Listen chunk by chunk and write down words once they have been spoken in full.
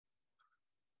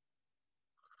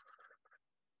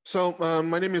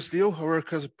My name is Leo. I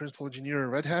work as a principal engineer at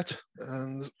Red Hat,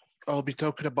 and I'll be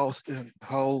talking about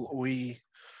how we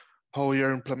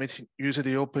are implementing using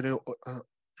the open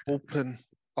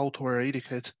Autoware AD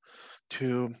Kit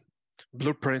to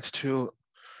Blueprint to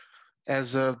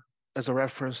as a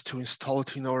reference to install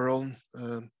it in our own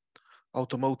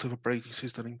automotive operating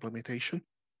system implementation.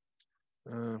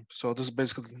 So this is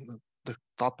basically the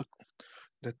topic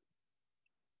that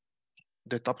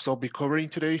the topics I'll be covering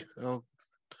today.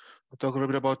 I'll talk a little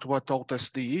bit about what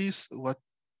AutoSD is, what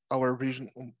our vision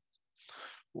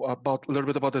about a little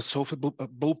bit about the SOAFEE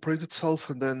Blueprint itself,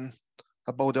 and then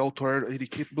about the Autoware AD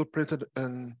Kit Blueprint,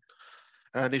 and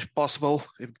if possible,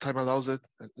 if time allows it,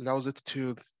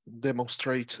 to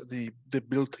demonstrate the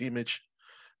built image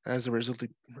as a result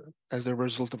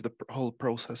of the whole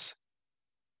process.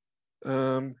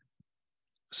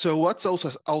 So what's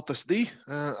AutoSD?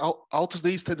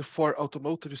 AutoSD stands for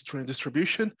Automotive String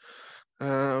Distribution.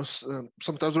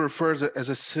 Sometimes referred as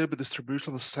a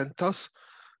sub-distribution of CentOS,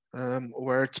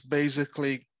 where it's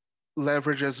basically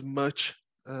leverage as much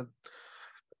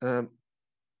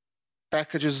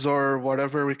packages or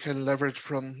whatever we can leverage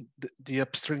from the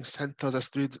upstream CentOS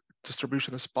AutoSD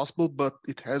distribution as possible, but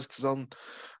it has its own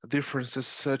differences,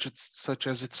 such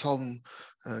as its own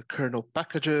kernel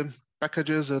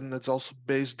packages, and it's also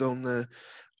based on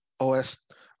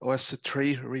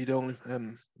OS3 read-only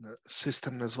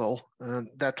system as well. And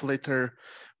that later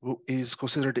is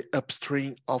considered the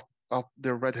upstream of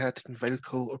the Red Hat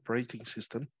vehicle operating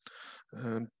system.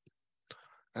 And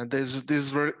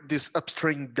this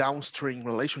upstream downstream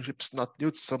relationship is not new.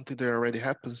 It's something that already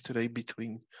happens today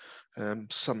between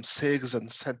some SIGs and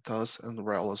CentOS and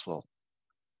RHEL as well.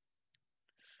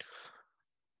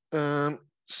 A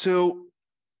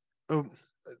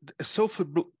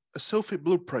SOAFEE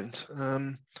Blueprint.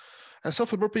 A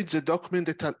SOAFEE Blueprint is a document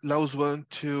that allows one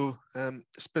to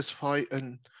specify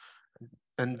and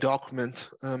document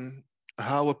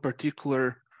how a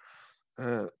particular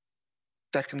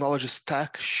technology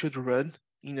stack should run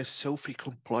in a SOAFEE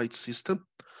compliant system.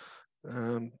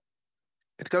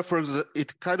 It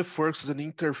kind of works as an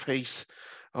interface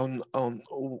on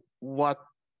what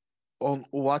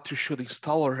you should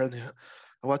install and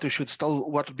what you should install,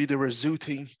 what would be the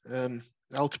resulting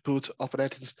output of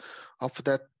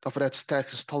that stack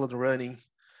installed and running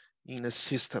in a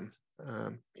system,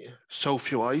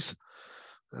 SOAFEE-wise.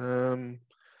 A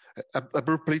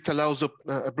blueprint allows a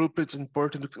blueprint is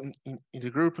important in the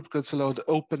group because it allows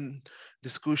open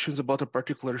discussions about a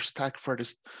particular stack for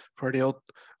the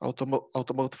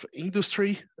automotive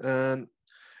industry, and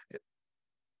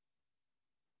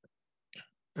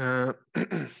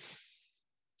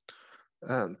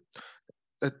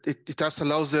it also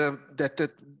allows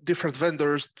that different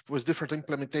vendors with different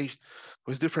implementations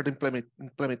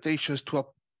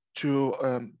to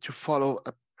follow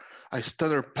a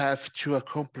standard path to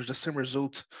accomplish the same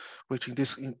result, which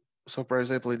so for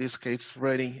example, in this case,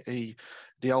 running the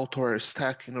Autoware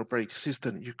stack in operating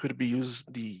system, you could be use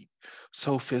the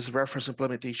SOAFEE's reference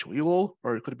implementation UL,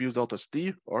 or you could be use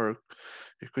AutoSD, or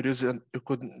you could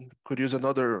use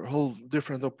another whole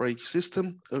different operating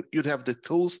system. You'd have the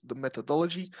tools, the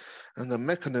methodology, and the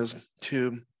mechanism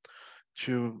to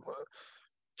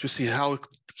see how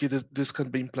this can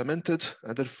be implemented,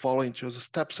 and then following through the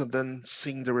steps, and then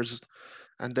seeing the result,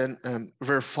 and then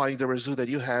verifying the result that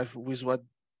you have with what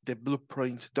the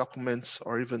blueprint documents,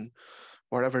 or even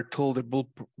whatever tool the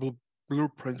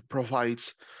blueprint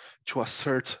provides to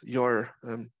assert your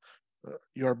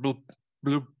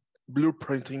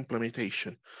blueprint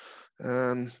implementation.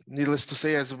 Needless to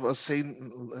say, as I was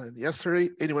saying yesterday,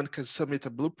 anyone can submit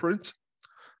a blueprint,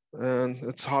 and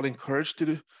it's highly encouraged to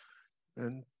do.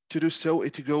 And to do so,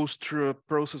 it goes through a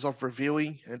process of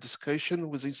reviewing and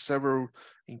discussion within several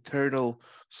internal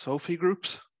SOAFEE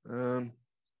groups.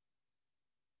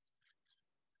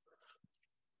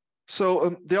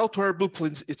 The Autoware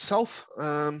Blueprint itself.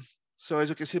 So as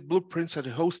you can see, blueprints are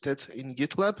hosted in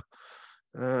GitLab.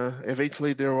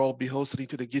 Eventually, they will all be hosted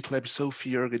into the GitLab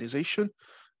SOAFEE organization,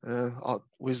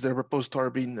 with their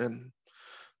repository being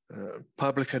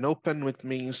public and open, which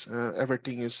means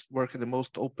everything is working the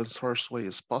most open source way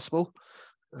as possible.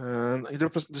 In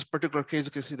this particular case,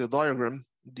 you can see the diagram.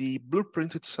 The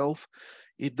blueprint itself,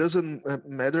 it doesn't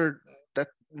matter that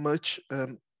much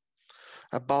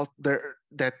about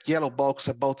that yellow box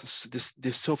about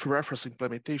the SOAFEE reference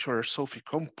implementation or SOAFEE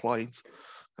compliant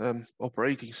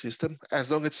operating system.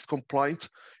 As long as it's compliant,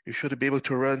 you should be able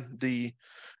to run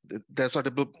that's why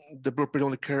the blueprint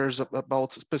only cares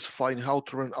about specifying how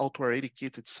to run Autoware AD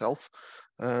Kit itself,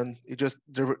 and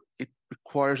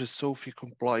requires a SOAFEE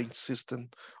compliant system.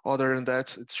 Other than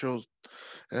that, it shows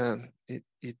it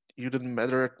didn't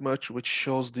matter that much, which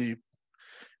shows the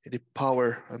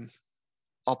power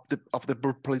of the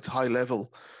blueprint high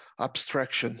level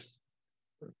abstraction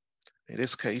in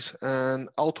this case. And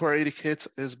Autoware AD Kit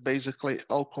is basically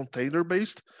all container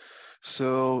based.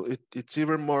 So it's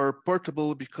even more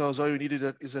portable because all you need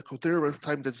is a container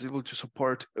runtime that's able to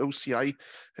support OCI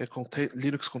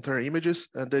Linux container images,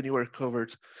 and then you are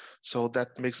covered. So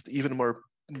that makes it even more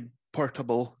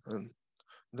portable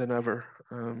than ever.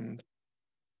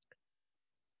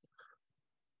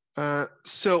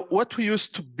 So what we use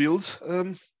to build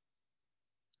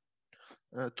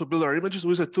our images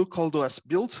with a tool called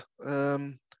OSBuild,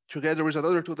 together with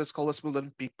another tool that's called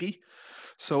OSBuild NPP.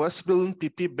 So OSBuild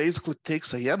NPP basically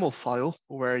takes a YAML file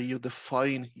where you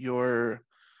define your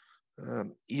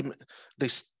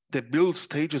the build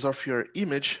stages of your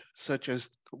image, such as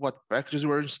what packages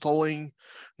you are installing,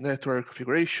 network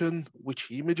configuration,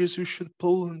 which images you should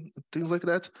pull, and things like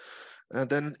that. And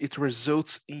then it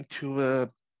results into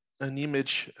an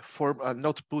image form, an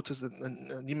output is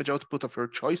an image output of your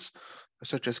choice,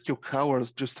 such as QCOW or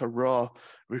just a raw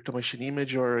virtual machine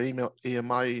image or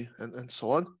AMI and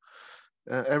so on.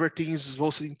 Everything is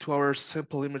hosted into our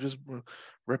sample images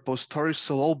repository,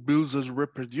 so all builds are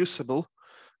reproducible.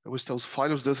 With those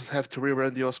files, doesn't have to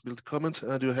rerun the OSBuild command,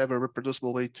 and you have a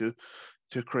reproducible way to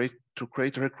create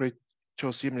or recreate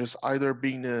those images, either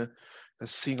being a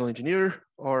single engineer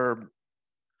or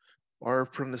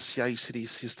from the CI/CD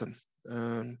system.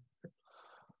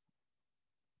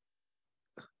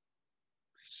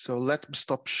 So let me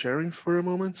stop sharing for a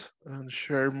moment and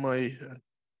share my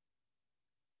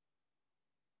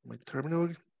terminal.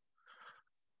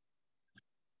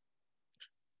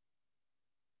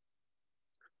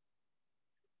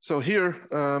 So here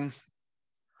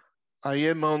I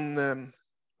am on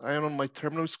my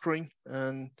terminal screen,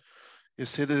 and you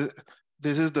see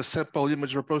this is the sample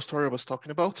image repository I was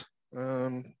talking about.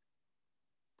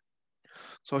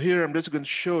 So here I'm just going to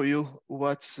show you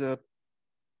what's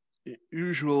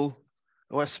usual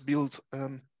OSBuild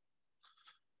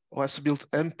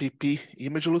MPP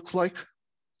image looks like.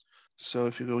 So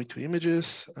if you go into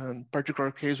images, and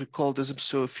particular case we call this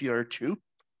SOAFEE R2.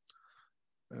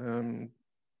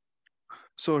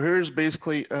 So here's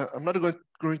basically I'm not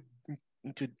going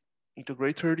into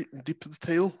greater deep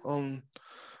detail on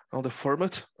the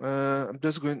format. I'm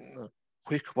just going a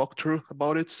quick walkthrough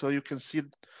about it, so you can see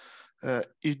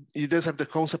it does have the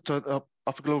concept of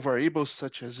global variables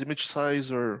such as image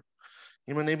size or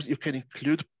image names. You can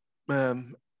include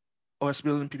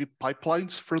OSBuild MPP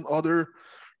pipelines from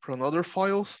other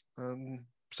files.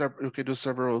 You can do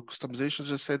several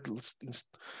customizations, as I said,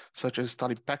 such as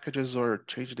installing packages or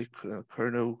change the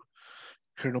kernel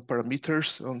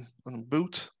parameters on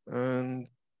boot.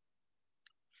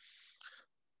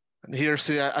 And here,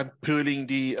 see, I'm pulling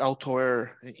the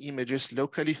Autoware images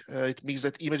locally. It means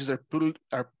that images are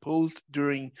pulled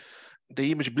during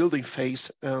the image building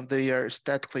phase, and they are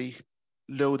statically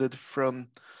loaded from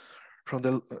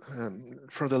the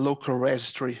local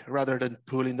registry rather than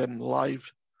pulling them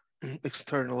live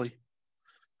externally.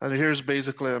 And here's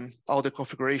basically all the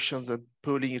configurations and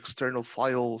pulling external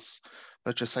files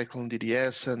such as Cyclone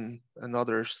DDS and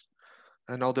others,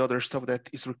 and all the other stuff that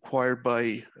is required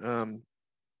by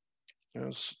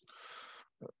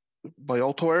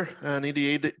Autoware. And in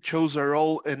the AD, those are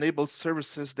all enabled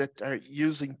services that are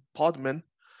using Podman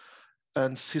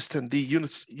and systemd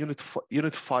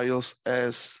unit files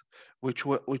as which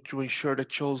will ensure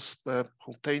that those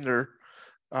container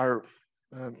are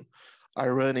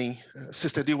running.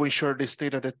 Systemd will ensure this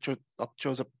data that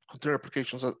those container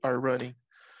applications are running.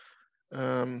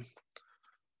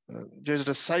 Just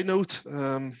a side note,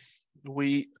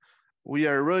 we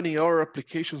are running our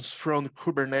applications from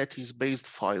Kubernetes-based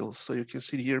files. So you can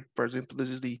see here, for example, this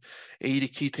is the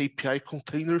AD Kit API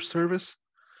container service.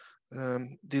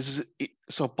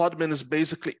 So Podman is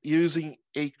basically using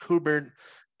a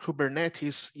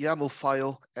Kubernetes YAML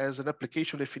file as an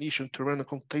application definition to run a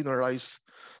containerized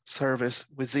service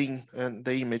within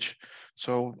the image.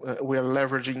 So we are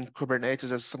leveraging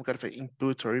Kubernetes as some kind of an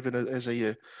input or even as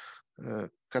a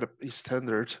kind of a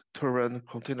standard to run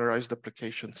containerized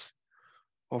applications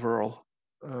overall.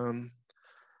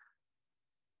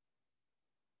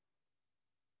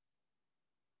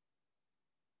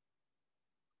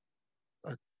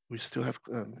 We still have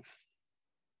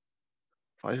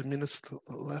 5 minutes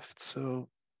left, so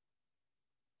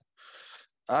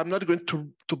I'm not going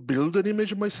to build an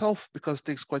image myself because it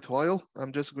takes quite a while.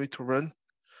 I'm just going to run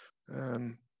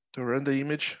the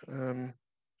image,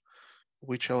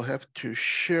 which I'll have to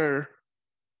share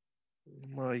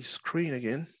my screen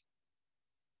again.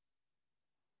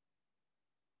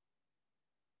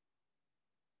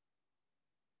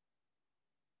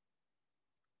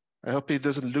 I hope it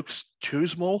doesn't look too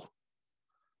small.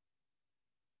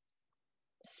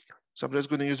 So I'm just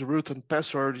going to use root and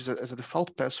password as a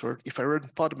default password. If I run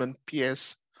podman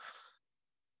ps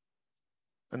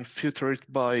and filter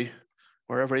it by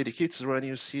wherever AD Kit is running,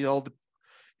 you see all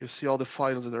the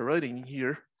files that are running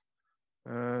here,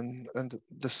 and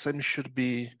the same should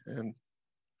be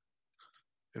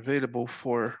available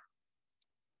for.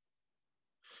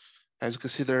 As you can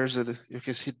see,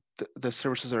 the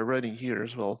services are running here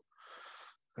as well.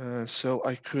 So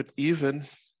I could even,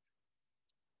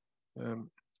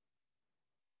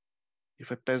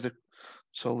 if I pass the,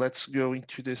 so let's go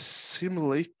into the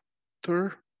simulator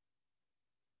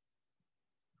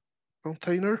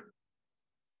container.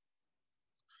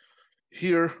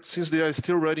 Here, since they are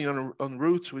still running on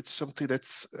root with something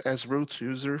that's as root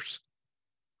users,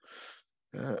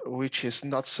 which is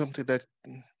not something that's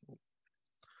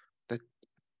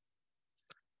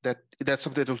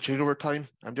something that will change over time.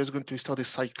 I'm just going to install the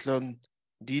Cyclone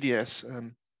DDS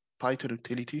Python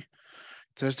utility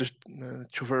just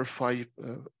to verify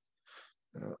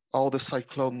all the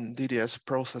Cyclone DDS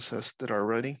processes that are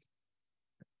running.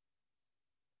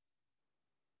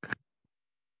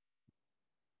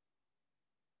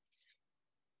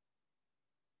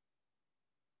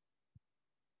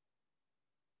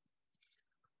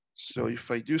 So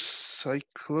if I do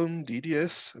Cyclone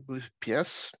DDS, I believe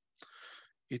PS,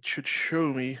 it should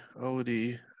show me all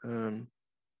the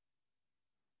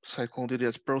Cyclone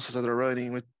DDS processes that are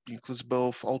running, which includes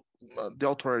both the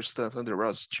Autoware stuff and the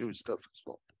ROS2 stuff as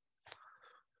well.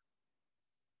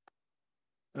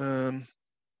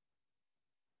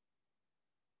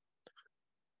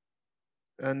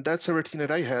 And that's everything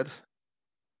that I had.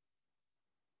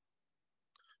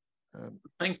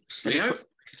 Thanks, Leo.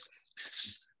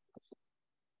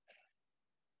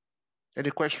 Any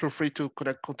question, feel free to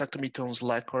contact me on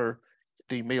Slack or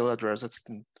the email address that's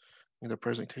in the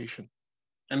presentation.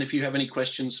 And if you have any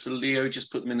questions for Leo, just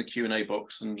put them in the Q&A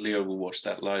box and Leo will watch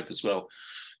that live as well.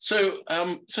 So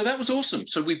so that was awesome.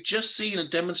 So we've just seen a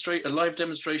live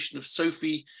demonstration of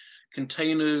SOAFEE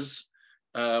containers,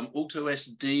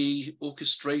 AutoSD,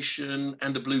 orchestration,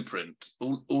 and a blueprint,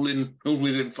 all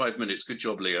within 5 minutes. Good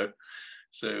job, Leo.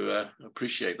 So I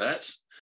appreciate that.